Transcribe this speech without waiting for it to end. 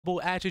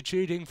double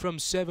attituding from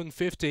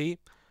 750.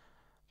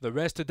 The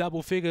rest are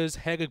double figures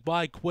headed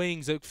by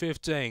Queens at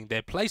 15.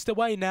 They're placed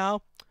away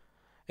now.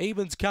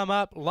 Evens come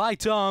up,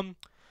 light on,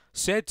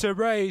 set to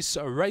race.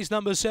 Race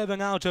number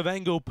 7 out of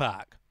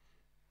Angle-Park.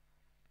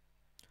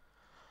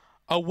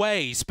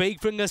 Away, speed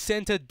from the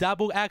centre,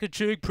 double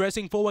attitude,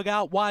 pressing forward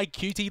out wide.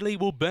 Cutie Lee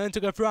will burn to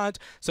the front,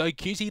 so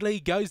Cutie Lee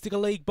goes to the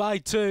lead by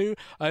 2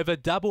 over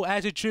double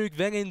attitude.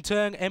 Then in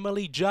turn,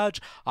 Emily Judge,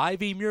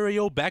 Ivy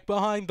Muriel back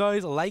behind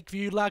those.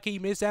 Lakeview Lucky,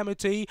 Miss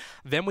Amity.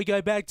 Then we go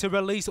back to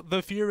Release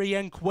the Fury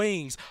and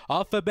Queens.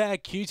 Off the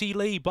back, Cutie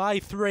Lee by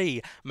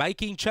 3,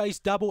 making chase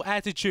double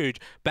attitude.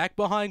 Back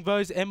behind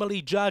those,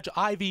 Emily Judge,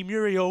 Ivy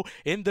Muriel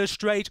in the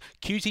straight.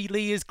 Cutie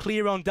Lee is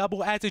clear on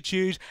double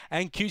attitude,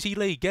 and Cutie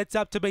Lee gets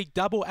up to beat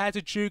double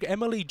attitude,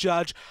 Emily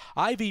Judge,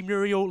 Ivy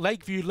Muriel,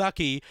 Lakeview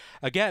Lucky.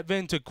 A gap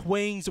then to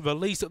Queens,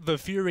 Release the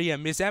Fury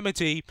and Miss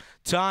Amity.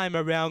 Time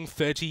around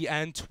 30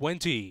 and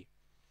 20.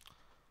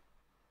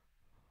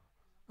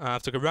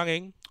 After the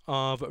running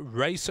of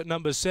race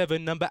number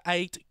 7, number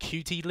 8,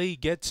 Cutie Lee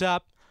gets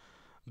up,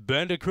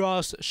 burned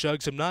across,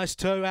 showed some nice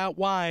toe out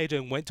wide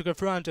and went to the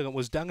front, and it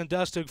was done and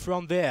dusted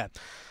from there.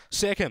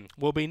 Second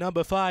will be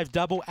number 5,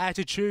 Double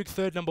Attitude.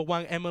 Third, number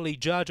 1, Emily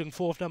Judge, and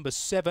fourth, number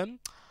 7,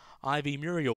 Ivy Muriel.